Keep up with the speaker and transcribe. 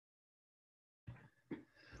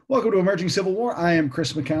Welcome to Emerging Civil War. I am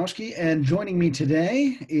Chris Mackowski, and joining me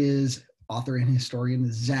today is author and historian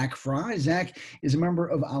Zachery Fry. Zach is a member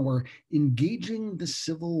of our Engaging the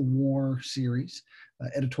Civil War series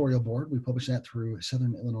editorial board. We publish that through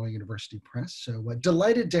Southern Illinois University Press. So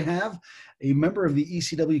delighted to have a member of the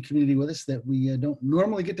ECW community with us that we don't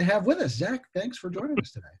normally get to have with us. Zach, thanks for joining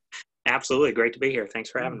us today. Absolutely. Great to be here. Thanks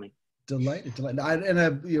for having me. Delighted.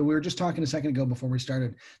 We were just talking a second ago before we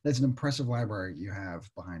started. That's an impressive library you have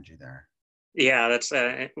behind you there. Yeah, that's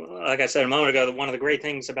like I said a moment ago, one of the great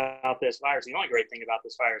things about this virus, the only great thing about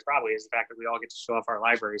this virus probably is the fact that we all get to show off our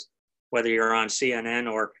libraries, whether you're on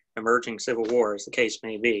CNN or Emerging Civil War, as the case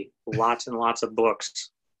may be. Lots and lots of books.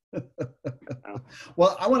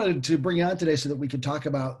 Well, I wanted to bring you on today so that we could talk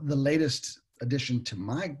about the latest addition to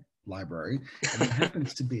my library. And it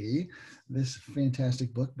happens to be this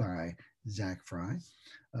fantastic book by Zachery Fry.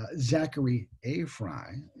 Zachery A.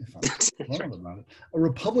 Fry, if I'm wrong about it. A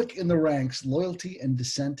Republic in the Ranks, Loyalty and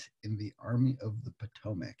Dissent in the Army of the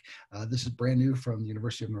Potomac. This is brand new from the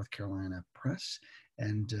University of North Carolina Press.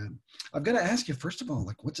 And I've got to ask you, first of all,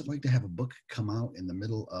 what's it like to have a book come out in the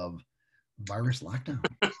middle of virus lockdown?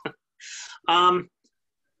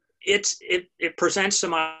 It presents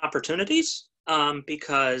some opportunities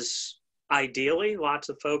because ideally lots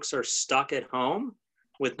of folks are stuck at home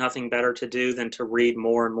with nothing better to do than to read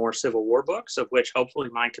more and more Civil War books, of which hopefully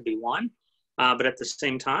mine could be one. But at the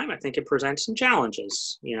same time, I think it presents some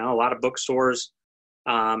challenges. You know, a lot of bookstores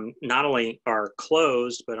not only are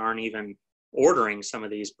closed, but aren't even ordering some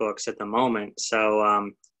of these books at the moment.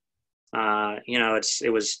 So,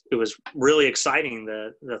 it was really exciting,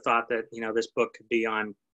 the thought that, this book could be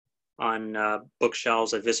on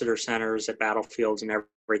bookshelves at visitor centers, at battlefields and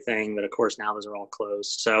everything. But of course, now those are all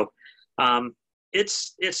closed. So,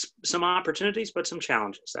 it's some opportunities, but some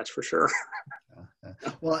challenges, that's for sure.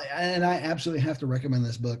 Well, and I absolutely have to recommend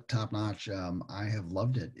this book, top notch. I have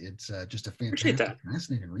loved it. It's just a fantastic,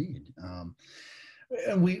 fascinating read.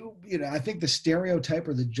 And I think the stereotype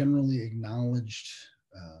or the generally acknowledged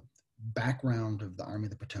background of the Army of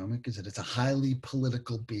the Potomac is that it's a highly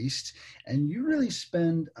political beast, and you really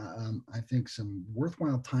spend I think some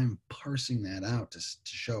worthwhile time parsing that out to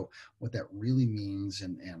show what that really means,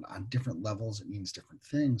 and on different levels it means different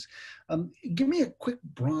things. Give me a quick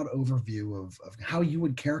broad overview of how you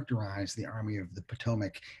would characterize the Army of the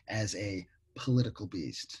Potomac as a political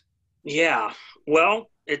beast. Yeah, well,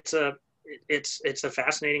 it's a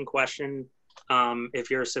fascinating question. If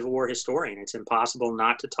you're a Civil War historian, it's impossible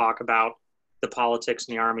not to talk about the politics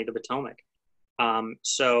in the Army of the Potomac.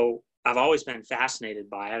 So I've always been fascinated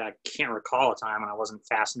by it. I can't recall a time when I wasn't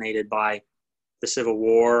fascinated by the Civil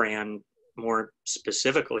War, and more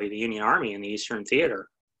specifically the Union Army in the Eastern Theater.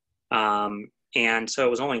 And so it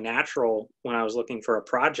was only natural when I was looking for a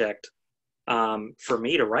project for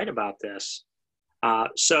me to write about this.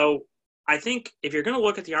 So I think if you're going to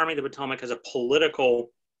look at the Army of the Potomac as a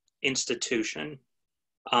political institution,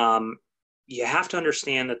 you have to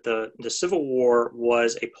understand that the Civil War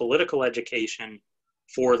was a political education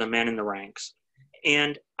for the men in the ranks.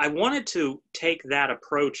 And I wanted to take that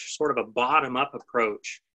approach, sort of a bottom-up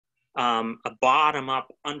approach, a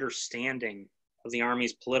bottom-up understanding of the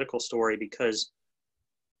Army's political story, because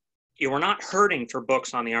you were not hurting for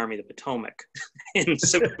books on the Army of the Potomac in the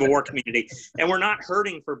Civil War community. And we're not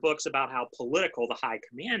hurting for books about how political the high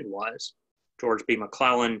command was. George B.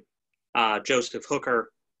 McClellan, Joseph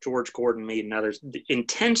Hooker, George Gordon Meade, and others,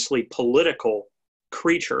 intensely political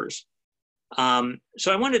creatures.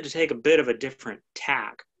 So I wanted to take a bit of a different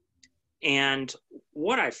tack. And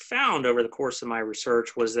what I found over the course of my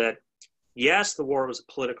research was that, yes, the war was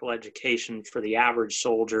a political education for the average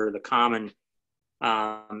soldier, the common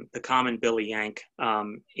Billy Yank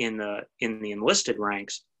in the enlisted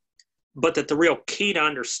ranks, but that the real key to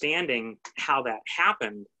understanding how that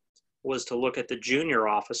happened was to look at the junior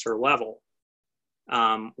officer level,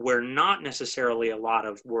 where not necessarily a lot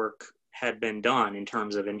of work had been done in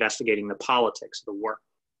terms of investigating the politics of the war.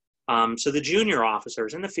 So the junior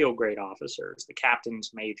officers and the field grade officers, the captains,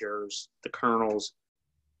 majors, the colonels,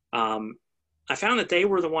 I found that they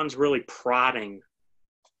were the ones really prodding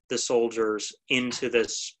the soldiers into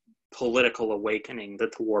this political awakening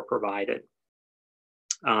that the war provided.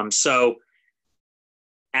 So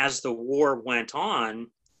as the war went on,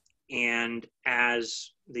 and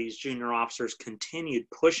as these junior officers continued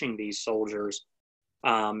pushing these soldiers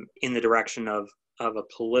in the direction of a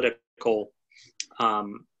political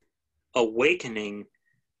awakening,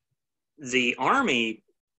 the Army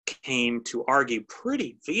came to argue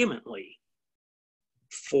pretty vehemently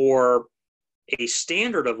for a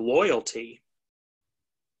standard of loyalty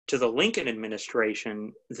to the Lincoln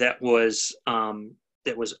administration that was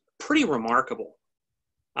that was pretty remarkable.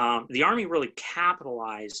 The Army really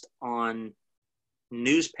capitalized on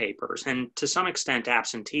newspapers and to some extent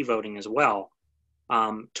absentee voting as well,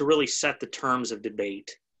 to really set the terms of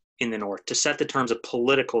debate in the North, to set the terms of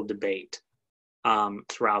political debate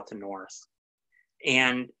throughout the North.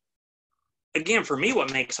 And again, for me,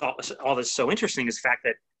 what makes all this so interesting is the fact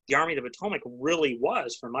that the Army of the Potomac really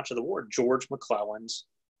was, for much of the war, George McClellan's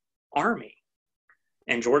army.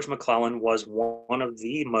 And George McClellan was one of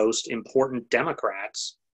the most important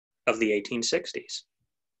Democrats of the 1860s.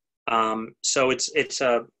 So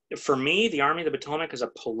for me, the Army of the Potomac as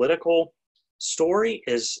a political story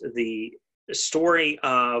is the story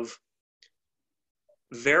of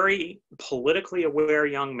very politically aware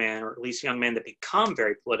young men, or at least young men that become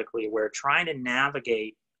very politically aware, trying to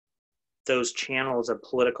navigate those channels of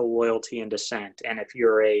political loyalty and dissent. And if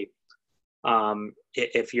you're a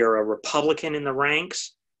Republican in the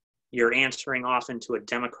ranks, you're answering often to a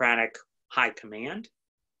Democratic high command.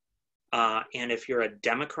 And if you're a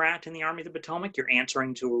Democrat in the Army of the Potomac, you're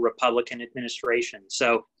answering to a Republican administration.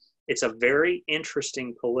 So it's a very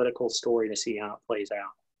interesting political story to see how it plays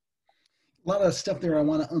out. A lot of stuff there I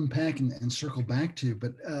want to unpack and circle back to,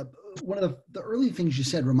 but one of the early things you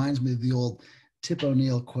said reminds me of the old Tip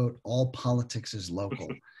O'Neill quote, "All politics is local."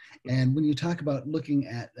 And when you talk about looking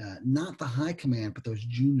at not the high command, but those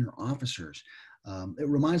junior officers, it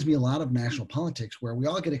reminds me a lot of national politics, where we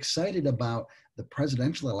all get excited about the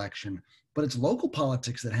presidential election, but it's local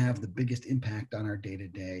politics that have the biggest impact on our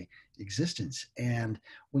day-to-day existence. And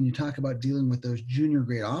when you talk about dealing with those junior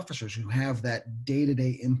grade officers who have that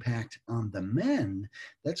day-to-day impact on the men,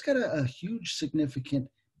 that's got a huge significant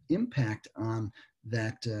impact on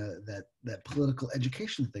that political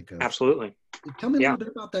education that they go through. Absolutely. Tell me a little bit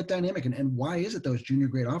about that dynamic, and why is it those junior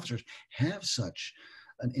grade officers have such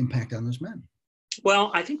an impact on those men?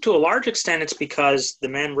 Well, I think to a large extent it's because the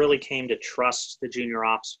men really came to trust the junior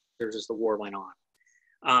officers as the war went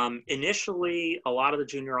on. Initially, a lot of the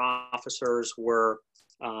junior officers were,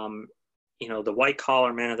 the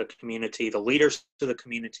white-collar men of the community, the leaders of the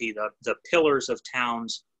community, the pillars of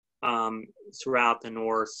towns throughout the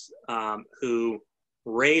North, who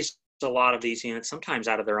raised a lot of these units, sometimes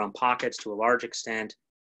out of their own pockets to a large extent,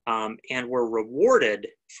 and were rewarded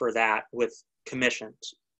for that with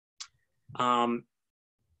commissions.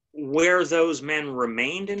 Where those men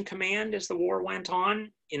remained in command as the war went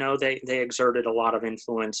on, they exerted a lot of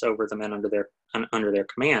influence over the men under their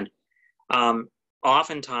command.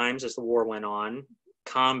 Oftentimes, as the war went on,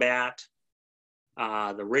 combat,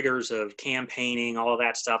 the rigors of campaigning, all of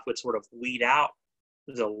that stuff would sort of weed out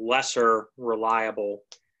the lesser reliable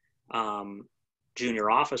junior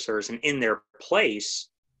officers, and in their place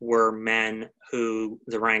were men who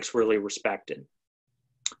the ranks really respected.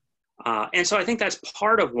 And so I think that's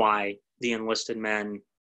part of why the enlisted men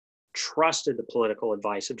trusted the political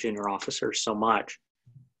advice of junior officers so much.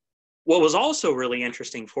 What was also really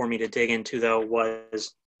interesting for me to dig into, though,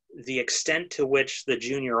 was the extent to which the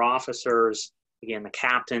junior officers, again, the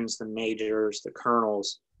captains, the majors, the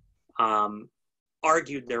colonels,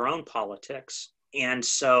 argued their own politics. And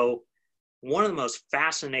so one of the most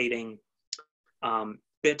fascinating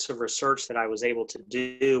bits of research that I was able to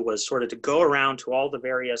do was sort of to go around to all the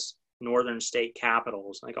various northern state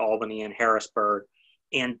capitals like Albany and Harrisburg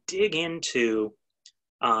and dig into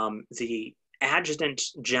the adjutant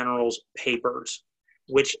general's papers,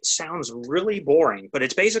 which sounds really boring, but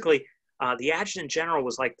it's basically the adjutant general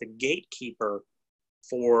was like the gatekeeper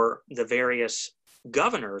for the various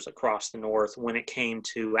governors across the North when it came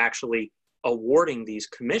to actually awarding these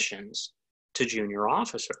commissions to junior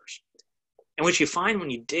officers. And what you find when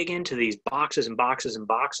you dig into these boxes and boxes and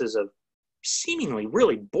boxes of seemingly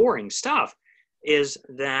really boring stuff is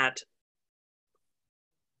that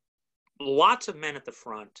lots of men at the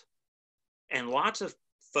front and lots of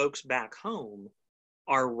folks back home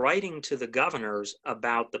are writing to the governors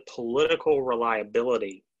about the political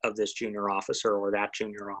reliability of this junior officer or that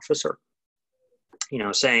junior officer,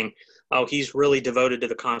 saying, oh, he's really devoted to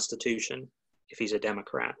the Constitution if he's a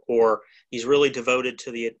Democrat, or he's really devoted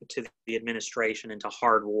to the administration and to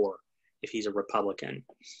hard war if he's a Republican.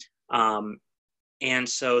 And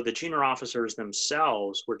so the junior officers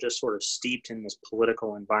themselves were just sort of steeped in this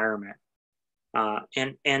political environment.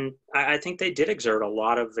 And I think they did exert a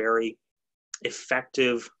lot of very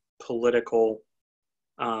effective political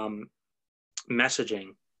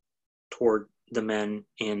messaging toward the men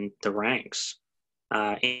in the ranks.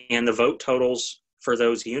 And the vote totals for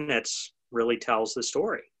those units really tells the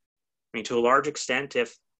story. I mean, to a large extent,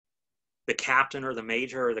 if the captain or the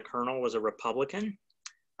major or the colonel was a Republican,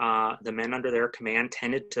 the men under their command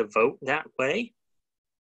tended to vote that way.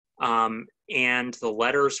 And the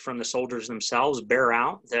letters from the soldiers themselves bear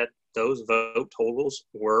out that those vote totals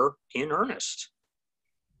were in earnest.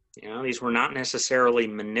 These were not necessarily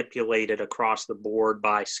manipulated across the board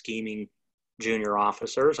by scheming junior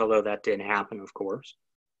officers, although that did happen, of course.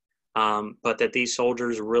 But that these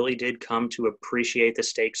soldiers really did come to appreciate the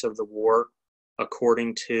stakes of the war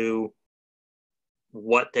according to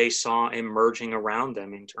what they saw emerging around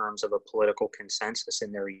them in terms of a political consensus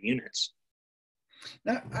in their units.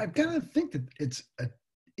 Now, I've got to think that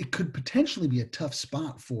it could potentially be a tough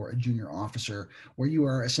spot for a junior officer where you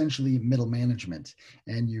are essentially middle management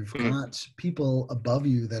and you've got people above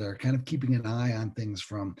you that are kind of keeping an eye on things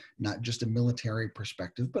from not just a military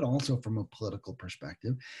perspective, but also from a political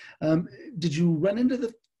perspective. Did you run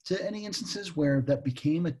into any instances where that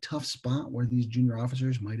became a tough spot where these junior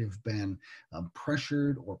officers might have been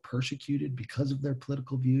pressured or persecuted because of their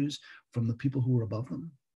political views from the people who were above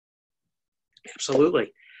them?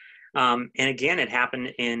 Absolutely. And again, it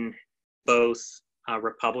happened in both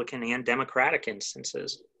Republican and Democratic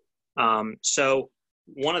instances. So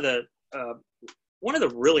one of the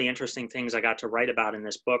really interesting things I got to write about in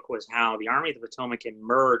this book was how the Army of the Potomac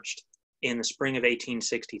emerged in the spring of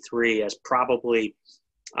 1863 as probably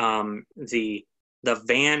the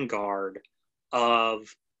vanguard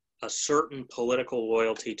of a certain political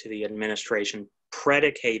loyalty to the administration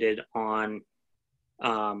predicated on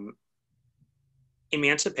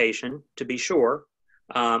emancipation, to be sure,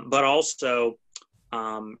 but also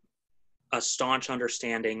a staunch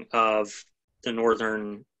understanding of the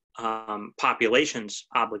Northern population's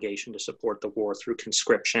obligation to support the war through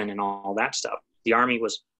conscription and all that stuff. The Army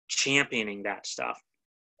was championing that stuff.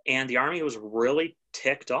 And the Army was really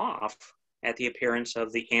ticked off at the appearance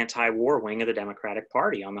of the anti-war wing of the Democratic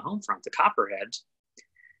Party on the home front, the Copperheads.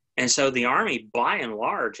 And so the Army, by and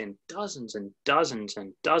large, in dozens and dozens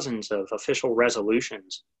and dozens of official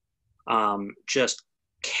resolutions, just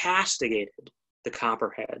castigated the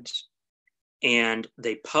Copperheads. And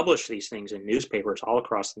they published these things in newspapers all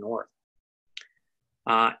across the North.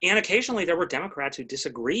 And occasionally there were Democrats who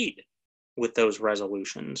disagreed with those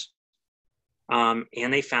resolutions. And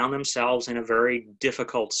they found themselves in a very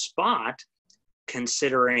difficult spot,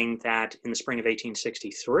 considering that in the spring of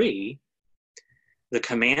 1863, the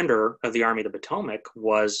commander of the Army of the Potomac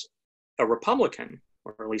was a Republican,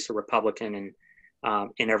 or at least a Republican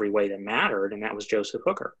in every way that mattered, and that was Joseph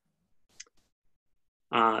Hooker.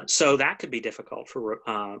 So that could be difficult for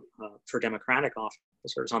Democratic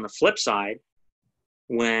officers. On the flip side,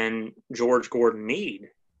 when George Gordon Meade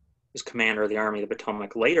was commander of the Army of the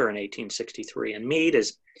Potomac later in 1863, and Meade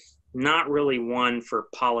is not really one for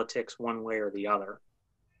politics one way or the other.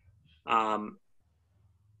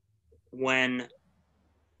 When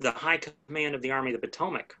the high command of the Army of the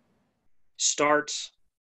Potomac starts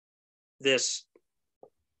this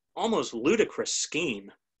almost ludicrous scheme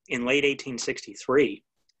in late 1863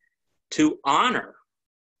 to honor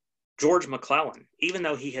George McClellan, even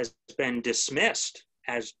though he has been dismissed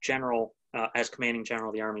as commanding general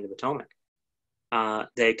of the Army of the Potomac.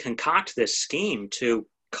 They concoct this scheme to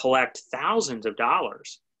collect thousands of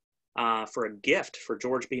dollars for a gift for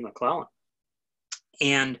George B. McClellan.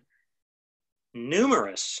 And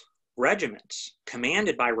numerous regiments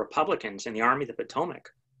commanded by Republicans in the Army of the Potomac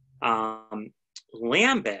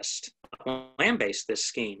lambaste this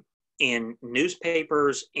scheme in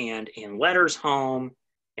newspapers and in letters home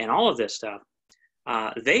and all of this stuff.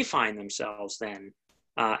 They find themselves then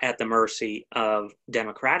at the mercy of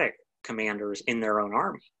Democratic commanders in their own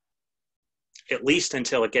army, at least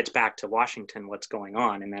until it gets back to Washington, what's going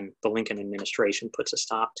on, and then the Lincoln administration puts a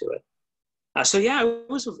stop to it. So yeah, it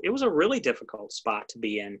was a really difficult spot to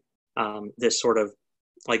be in, this sort of,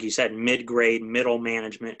 like you said, mid-grade, middle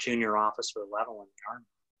management, junior officer level in the Army.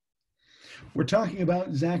 We're talking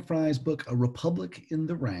about Zach Fry's book, A Republic in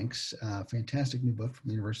the Ranks, a fantastic new book from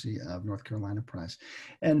the University of North Carolina Press.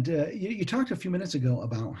 And you talked a few minutes ago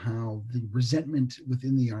about how the resentment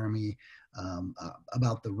within the Army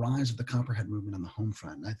about the rise of the Copperhead movement on the home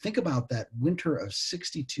front. And I think about that winter of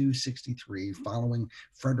 62, 63, following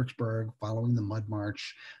Fredericksburg, following the Mud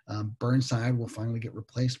March. Burnside will finally get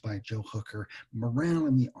replaced by Joe Hooker. Morale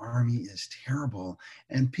in the Army is terrible.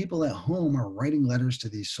 And people at home are writing letters to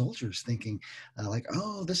these soldiers thinking like,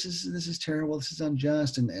 oh, this is terrible, this is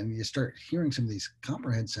unjust. And you start hearing some of these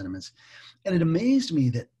Copperhead sentiments. And it amazed me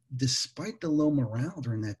that despite the low morale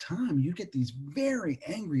during that time, you get these very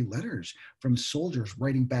angry letters from soldiers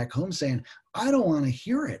writing back home saying, I don't want to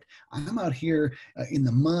hear it. I'm out here in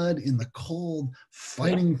the mud, in the cold,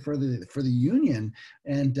 fighting for the Union,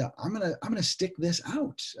 and I'm gonna stick this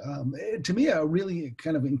out. To me, a really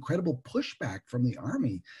kind of incredible pushback from the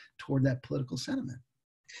Army toward that political sentiment.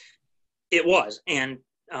 It was, and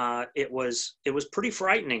it was pretty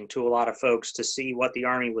frightening to a lot of folks to see what the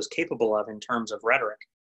Army was capable of in terms of rhetoric.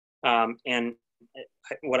 And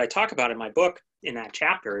what I talk about in my book in that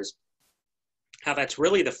chapter is how that's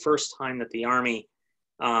really the first time that the Army,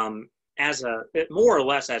 more or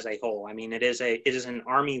less as a whole, I mean, it is an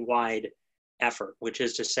Army-wide effort, which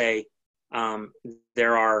is to say,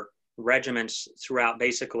 there are regiments throughout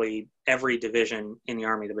basically every division in the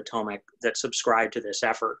Army of the Potomac that subscribe to this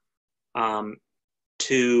effort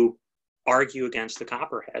to argue against the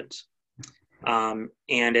Copperheads. And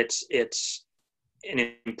it's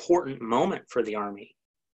an important moment for the Army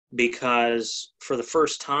because for the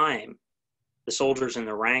first time, the soldiers in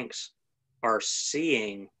the ranks are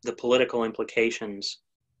seeing the political implications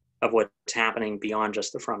of what's happening beyond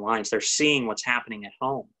just the front lines. They're seeing what's happening at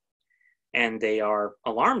home, and they are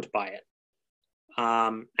alarmed by it.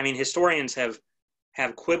 I mean, historians have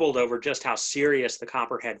quibbled over just how serious the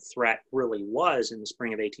Copperhead threat really was in the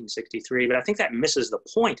spring of 1863, but I think that misses the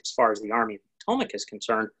point as far as the Army of the Potomac is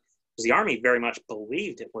concerned, because the Army very much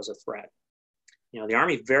believed it was a threat. You know, the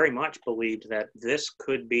Army very much believed that this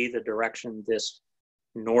could be the direction this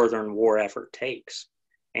Northern war effort takes,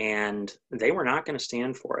 and they were not going to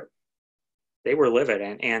stand for it. They were livid,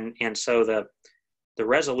 and so the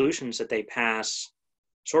resolutions that they pass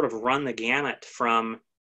sort of run the gamut from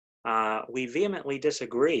we vehemently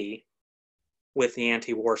disagree with the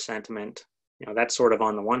anti-war sentiment. You know, that's sort of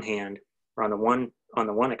on the one hand, or on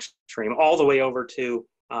the one extreme, all the way over to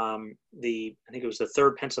I think it was the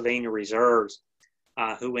 3rd Pennsylvania Reserves,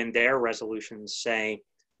 who in their resolutions say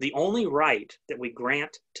the only right that we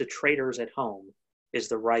grant to traitors at home is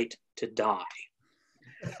the right to die.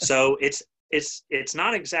 So it's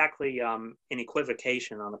not exactly an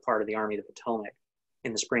equivocation on the part of the Army of the Potomac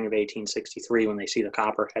in the spring of 1863 when they see the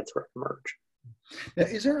Copperhead threat emerge. Now,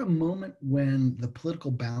 is there a moment when the political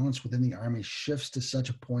balance within the Army shifts to such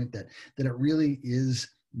a point that it really is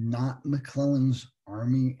not McClellan's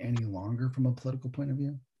Army any longer from a political point of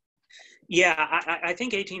view? Yeah, I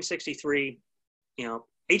think 1863,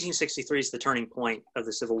 1863 is the turning point of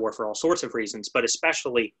the Civil War for all sorts of reasons, but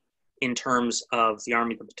especially in terms of the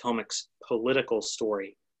Army of the Potomac's political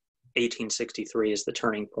story. 1863 is the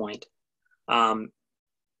turning point.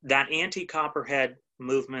 That anti-Copperhead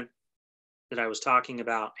movement that I was talking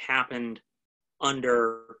about happened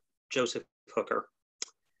under Joseph Hooker.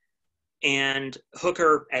 And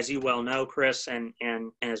Hooker, as you well know, Chris, and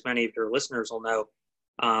as many of your listeners will know,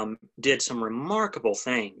 did some remarkable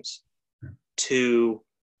things to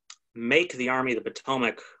make the Army of the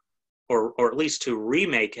Potomac, or at least to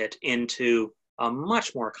remake it into a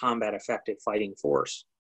much more combat effective fighting force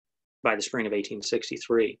by the spring of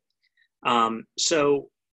 1863. So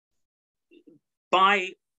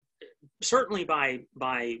certainly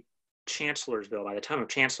by Chancellorsville, by the time of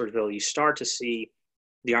Chancellorsville, you start to see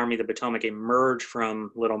the Army of the Potomac emerge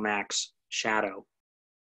from Little Mac's shadow.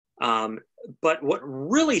 But what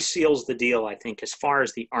really seals the deal, I think, as far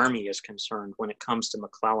as the Army is concerned when it comes to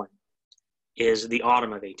McClellan, is the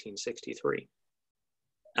autumn of 1863.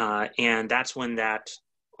 And that's when that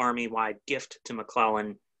Army-wide gift to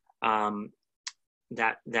McClellan,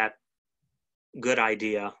 that good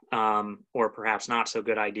idea, or perhaps not so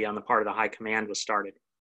good idea on the part of the high command was started.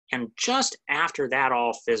 And just after that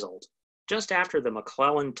all fizzled, just after the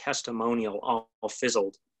McClellan testimonial all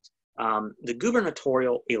fizzled, the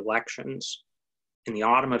gubernatorial elections in the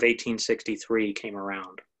autumn of 1863 came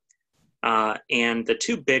around. And the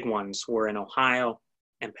two big ones were in Ohio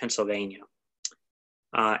and Pennsylvania.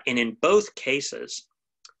 And in both cases,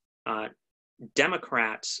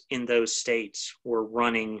 Democrats in those states were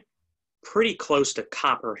running pretty close to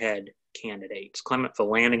Copperhead candidates. Clement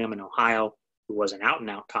Vallandigham in Ohio, who was an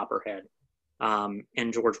out-and-out Copperhead,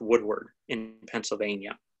 and George Woodward in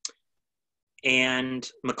Pennsylvania. And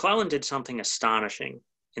McClellan did something astonishing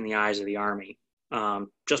in the eyes of the Army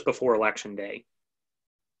just before Election Day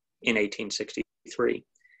in 1863.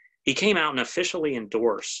 He came out and officially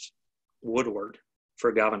endorsed Woodward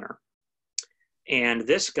for governor. And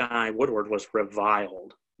this guy, Woodward, was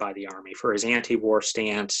reviled by the Army for his anti-war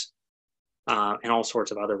stance and all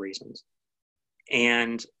sorts of other reasons.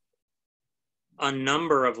 And a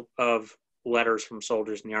number of letters from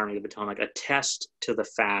soldiers in the Army of the Potomac attest to the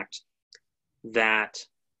fact that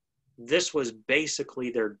this was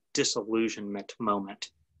basically their disillusionment moment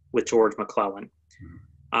with George McClellan.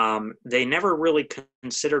 They never really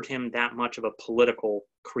considered him that much of a political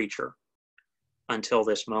creature until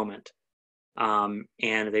this moment. And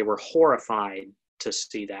they were horrified to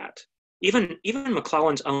see that. Even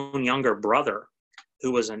McClellan's own younger brother,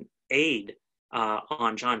 who was an aide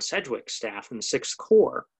on John Sedgwick's staff in the 6th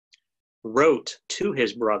Corps, wrote to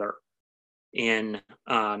his brother in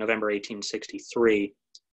November 1863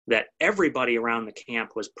 that everybody around the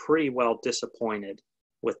camp was pretty well disappointed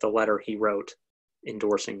with the letter he wrote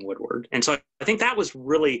endorsing Woodward. And so I think that was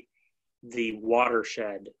really the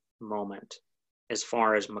watershed moment as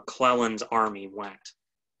far as McClellan's army went,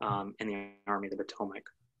 in the Army of the Potomac.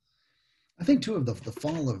 I think too of the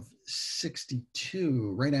fall of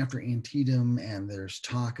 '62, right after Antietam, and there's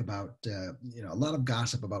talk about a lot of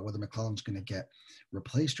gossip about whether McClellan's going to get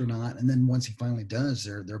replaced or not. And then once he finally does,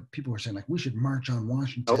 there are people who are saying like we should march on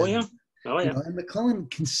Washington. Oh yeah, and McClellan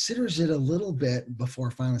considers it a little bit before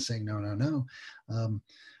finally saying no.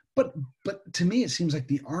 But to me, it seems like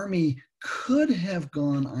the army could have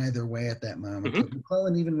gone either way at that moment. Mm-hmm. But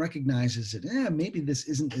McClellan even recognizes that maybe this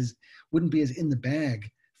wouldn't be as in the bag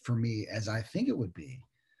for me as I think it would be,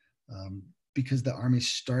 because the army's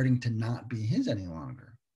starting to not be his any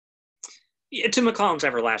longer. Yeah, to McClellan's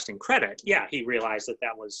everlasting credit, yeah, he realized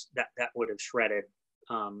that would have shredded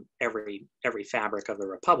every fabric of the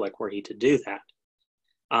Republic were he to do that.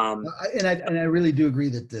 And I really do agree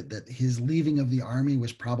that his leaving of the army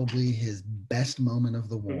was probably his best moment of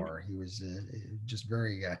the war. Mm-hmm. He was just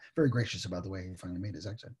very very gracious about the way he finally made his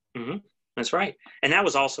exit. Mm-hmm. That's right, and that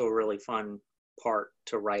was also a really fun part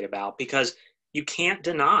to write about, because you can't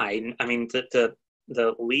deny, I mean, that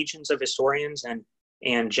the legions of historians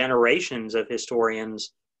and generations of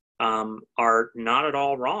historians are not at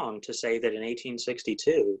all wrong to say that in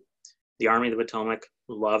 1862, the Army of the Potomac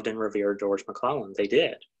loved and revered George McClellan. They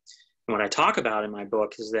did. And what I talk about in my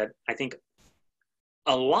book is that I think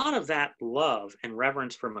a lot of that love and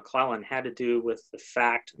reverence for McClellan had to do with the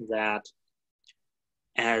fact that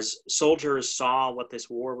as soldiers saw what this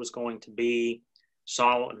war was going to be,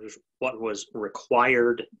 saw what was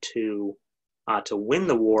required to win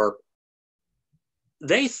the war,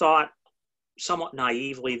 they thought somewhat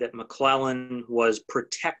naively that McClellan was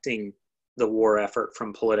protecting the war effort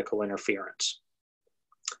from political interference.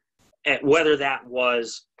 Whether that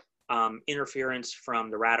was interference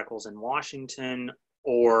from the radicals in Washington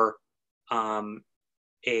or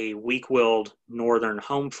a weak-willed Northern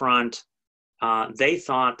home front, they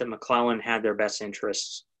thought that McClellan had their best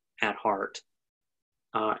interests at heart.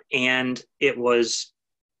 And it was,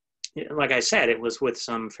 like I said, it was with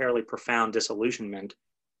some fairly profound disillusionment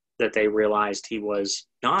that they realized he was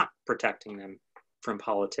not protecting them from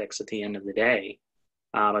politics at the end of the day,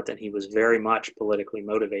 but that he was very much politically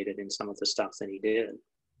motivated in some of the stuff that he did.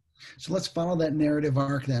 So let's follow that narrative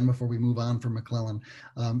arc then before we move on from McClellan.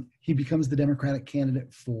 He becomes the Democratic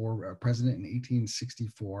candidate for president in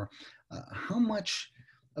 1864. How much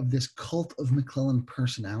of this cult of McClellan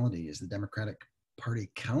personality is the Democratic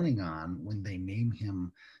Party counting on when they name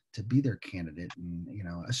him to be their candidate, and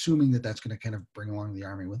assuming that that's going to kind of bring along the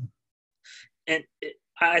army with him? And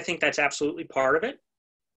I think that's absolutely part of it.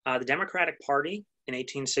 The Democratic Party in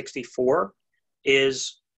 1864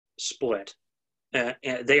 is split.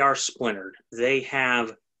 They are splintered. They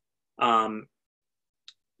don't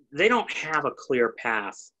have a clear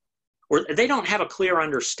path, or they don't have a clear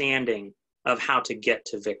understanding of how to get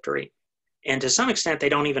to victory. And to some extent, they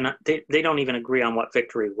don't even agree on what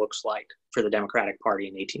victory looks like for the Democratic Party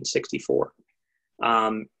in 1864.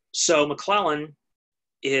 So McClellan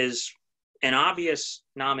is an obvious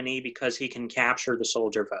nominee because he can capture the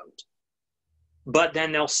soldier vote. But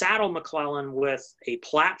then they'll saddle McClellan with a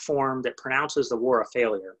platform that pronounces the war a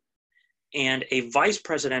failure, and a vice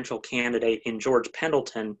presidential candidate in George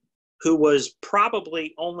Pendleton, who was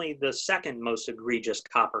probably only the second most egregious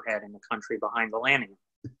copperhead in the country behind the landing.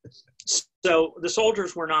 So the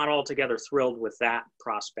soldiers were not altogether thrilled with that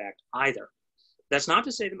prospect either. That's not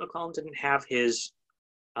to say that McClellan didn't have his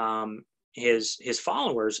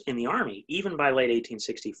followers in the army. Even by late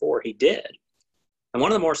 1864, he did. And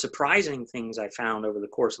one of the more surprising things I found over the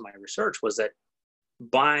course of my research was that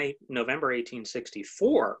by November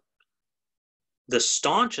 1864, the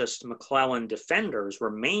staunchest McClellan defenders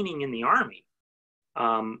remaining in the army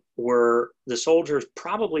were the soldiers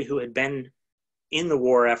probably who had been in the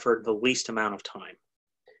war effort the least amount of time.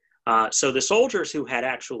 So the soldiers who had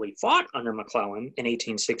actually fought under McClellan in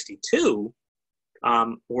 1862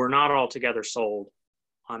 were not altogether sold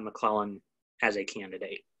on McClellan as a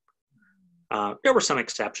candidate. There were some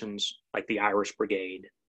exceptions, like the Irish Brigade,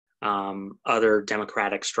 other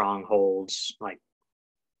Democratic strongholds, like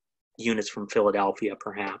units from Philadelphia,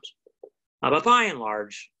 perhaps. But by and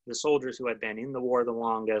large, the soldiers who had been in the war the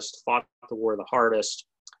longest, fought the war the hardest,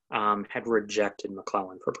 had rejected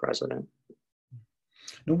McClellan for president.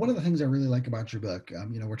 Now, one of the things I really like about your book,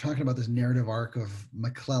 we're talking about this narrative arc of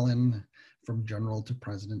McClellan from general to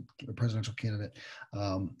presidential candidate.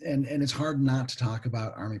 And it's hard not to talk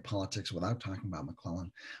about Army politics without talking about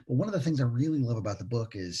McClellan. But one of the things I really love about the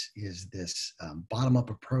book is this bottom-up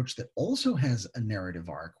approach that also has a narrative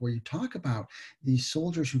arc where you talk about these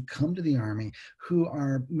soldiers who come to the Army who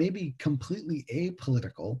are maybe completely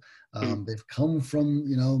apolitical. They've come from,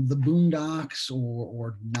 the boondocks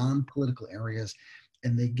or non-political areas,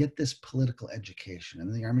 and they get this political education,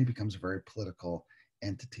 and the Army becomes a very political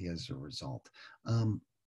entity as a result.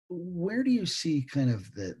 Where do you see kind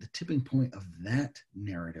of the tipping point of that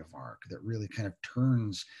narrative arc that really kind of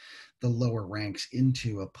turns the lower ranks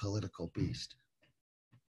into a political beast?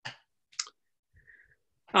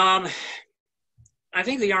 I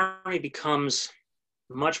think the Army becomes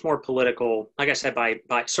much more political, like I said,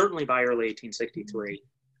 certainly by early 1863.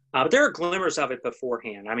 But there are glimmers of it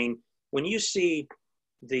beforehand. I mean, when you see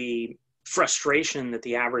the frustration that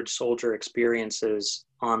the average soldier experiences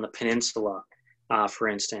on the peninsula, for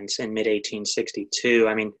instance, in mid-1862,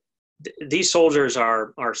 I mean, these soldiers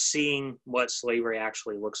are seeing what slavery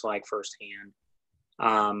actually looks like firsthand.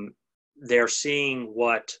 They're seeing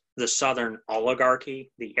what the Southern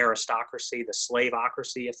oligarchy, the aristocracy, the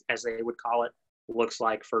slaveocracy, as they would call it, looks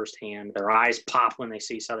like firsthand. Their eyes pop when they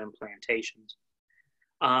see Southern plantations.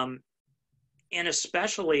 And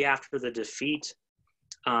especially after the defeat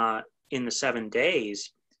in the 7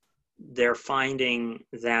 days, they're finding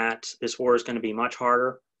that this war is going to be much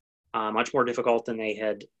harder, much more difficult than they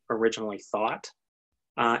had originally thought.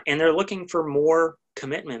 And they're looking for more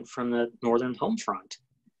commitment from the Northern home front.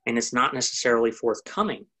 And it's not necessarily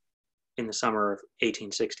forthcoming in the summer of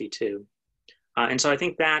 1862. And so I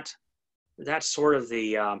think that's sort of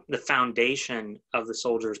the foundation of the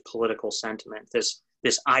soldiers' political sentiment, this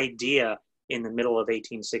idea in the middle of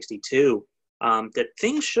 1862 that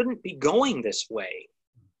things shouldn't be going this way.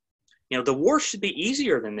 The war should be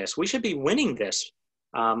easier than this. We should be winning this.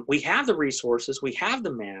 We have the resources. We have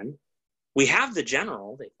the men. We have the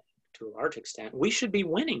general, they think, to a large extent. We should be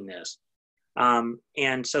winning this.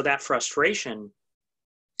 And so that frustration,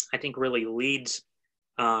 I think, really leads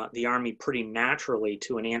the Army pretty naturally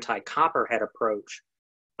to an anti-Copperhead approach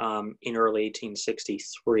in early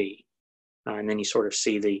 1863. And then you sort of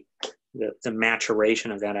see the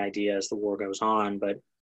maturation of that idea as the war goes on. But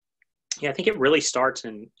yeah, I think it really starts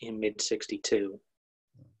in mid-62.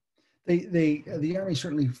 The Army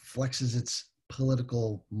certainly flexes its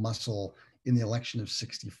political muscle in the election of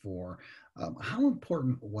 64. How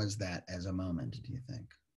important was that as a moment, do you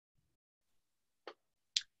think?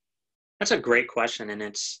 That's a great question, and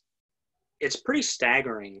it's pretty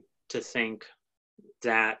staggering to think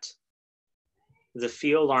that the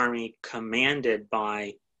field army commanded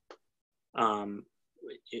by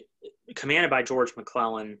George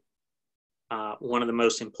McClellan, one of the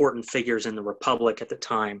most important figures in the Republic at the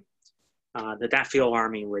time, that field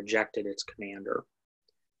army rejected its commander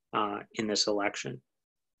in this election.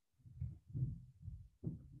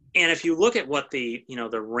 And if you look at what the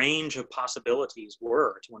range of possibilities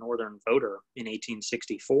were to a Northern voter in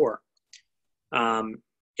 1864,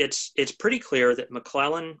 it's pretty clear that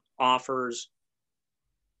McClellan offers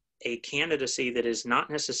a candidacy that is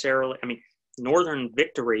not necessarily, Northern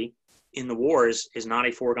victory in the war is not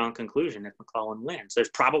a foregone conclusion if McClellan wins. There's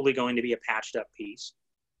probably going to be a patched up peace.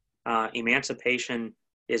 Emancipation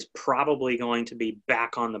is probably going to be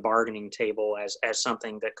back on the bargaining table as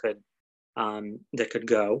something that could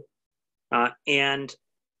go. And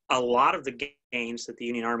a lot of the gains that the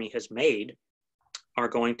Union Army has made are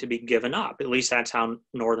going to be given up. At least that's how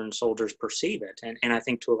Northern soldiers perceive it. And I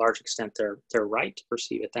think to a large extent they're right to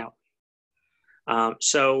perceive it that way.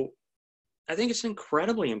 So I think it's an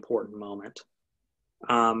incredibly important moment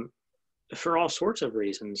for all sorts of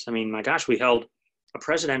reasons. My gosh, we held a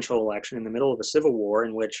presidential election in the middle of a civil war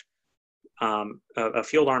in which a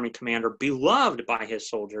field army commander beloved by his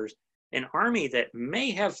soldiers, an army that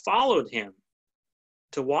may have followed him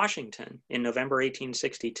to Washington in November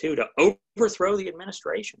 1862 to overthrow the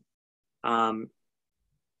administration. That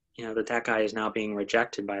guy is now being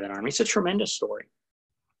rejected by that army. It's a tremendous story.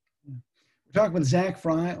 We're talking with Zach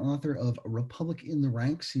Fry, author of A Republic in the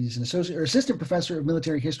Ranks. He's an assistant professor of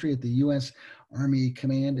military history at the U.S. Army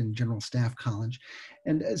Command and General Staff College.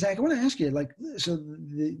 And Zach, I want to ask you,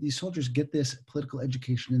 these soldiers get this political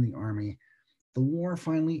education in the Army. The war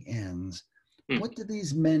finally ends. What do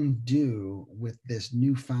these men do with this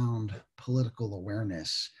newfound political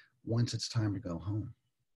awareness once it's time to go home?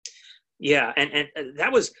 Yeah, and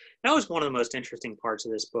that was one of the most interesting parts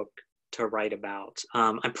of this book to write about.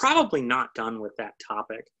 I'm probably not done with that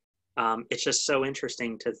topic. It's just so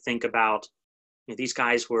interesting to think about. These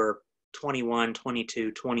guys were 21,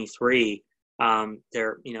 22, 23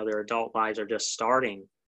 Their adult lives are just starting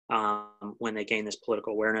when they gain this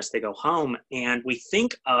political awareness. They go home, and we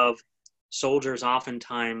think of soldiers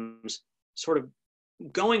oftentimes sort of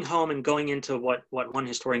going home and going into what one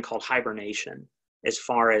historian called hibernation, as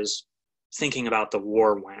far as thinking about the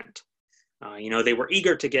war went. They were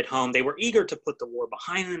eager to get home. They were eager to put the war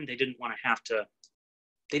behind them. They didn't want to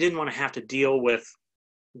have to deal with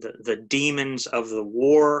the demons of the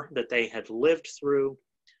war that they had lived through.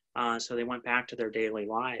 So they went back to their daily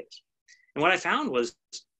lives. And what I found was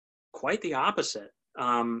quite the opposite.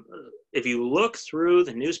 If you look through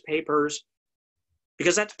the newspapers,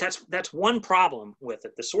 because that's one problem with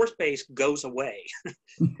it. The source base goes away.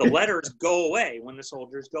 The letters go away when the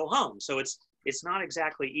soldiers go home. So it's not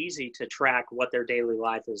exactly easy to track what their daily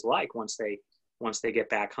life is like once they get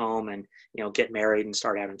back home and get married and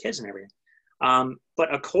start having kids and everything.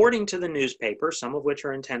 But according to the newspaper, some of which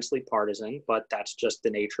are intensely partisan, but that's just the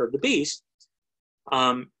nature of the beast,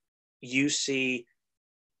 you see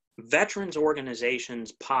veterans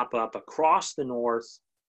organizations pop up across the North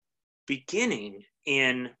beginning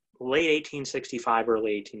in late 1865,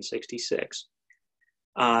 early 1866.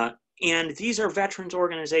 And these are veterans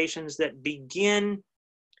organizations that begin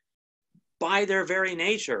by their very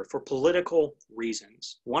nature for political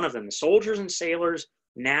reasons. One of them, the Soldiers and Sailors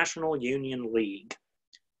National Union League,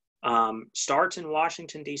 starts in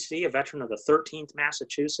Washington, D.C. A veteran of the 13th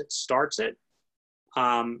Massachusetts starts it,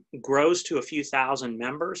 grows to a few thousand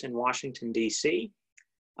members in Washington, D.C.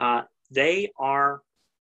 They are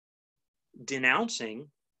denouncing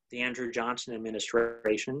the Andrew Johnson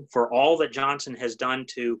administration for all that Johnson has done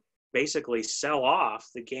to basically sell off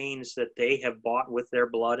the gains that they have bought with their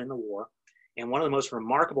blood in the war. And one of the most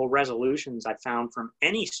remarkable resolutions I found from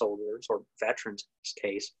any soldiers or veterans in this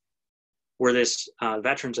case were this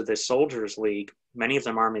veterans of this Soldiers League, many of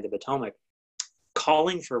them Army of the Potomac,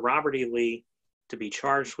 calling for Robert E. Lee to be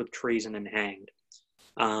charged with treason and hanged.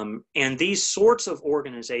 And these sorts of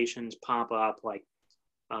organizations pop up, like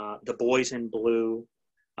the Boys in Blue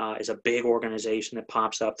is a big organization that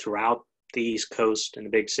pops up throughout the East Coast and the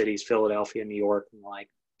big cities, Philadelphia, New York, and the like.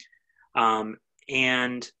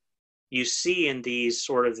 And you see in these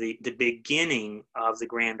sort of the beginning of the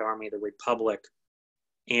Grand Army of the Republic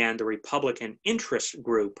and the Republican interest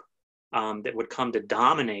group that would come to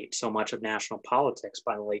dominate so much of national politics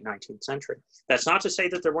by the late 19th century. That's not to say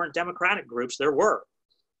that there weren't Democratic groups. There were.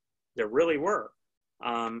 There really were.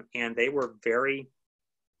 And they were very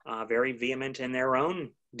vehement in their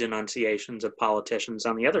own denunciations of politicians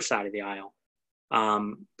on the other side of the aisle.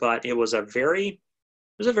 But it was a very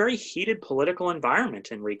heated political environment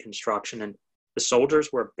in Reconstruction, and the soldiers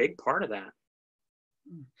were a big part of that.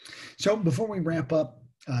 So before we wrap up,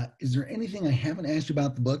 is there anything I haven't asked you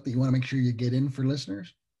about the book that you want to make sure you get in for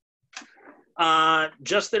listeners?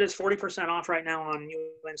 Just that it's 40% off right now on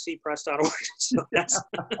uncpress.org. So that's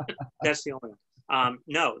the only one.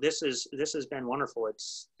 No, this has been wonderful.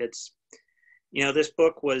 It's this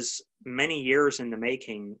book was many years in the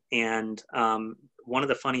making, and one of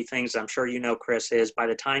the funny things I'm sure Chris, is by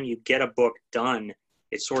the time you get a book done,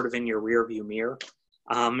 it's sort of in your rearview mirror,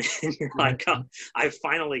 and you're like, oh, I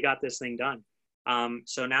finally got this thing done.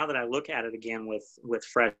 So now that I look at it again with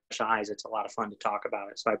fresh eyes, it's a lot of fun to talk about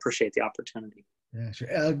it. So I appreciate the opportunity. Yeah, sure.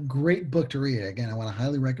 A great book to read. Again, I want to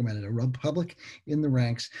highly recommend it. A Republic in the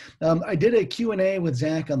Ranks. I did a Q&A with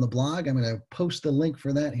Zach on the blog. I'm going to post the link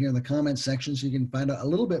for that here in the comments section so you can find out a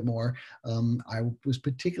little bit more. I was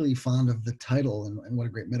particularly fond of the title and what a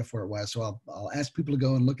great metaphor it was. So I'll ask people to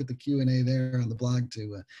go and look at the Q&A there on the blog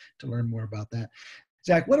to learn more about that.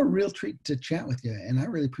 Zach, what a real treat to chat with you. And I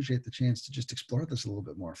really appreciate the chance to just explore this a little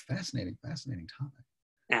bit more. Fascinating topic.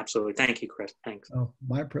 Absolutely. Thank you, Chris. Thanks. Oh,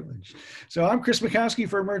 my privilege. So I'm Chris Mackowski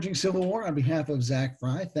for Emerging Civil War on behalf of Zach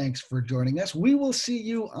Fry. Thanks for joining us. We will see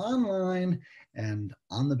you online and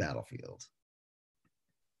on the battlefield.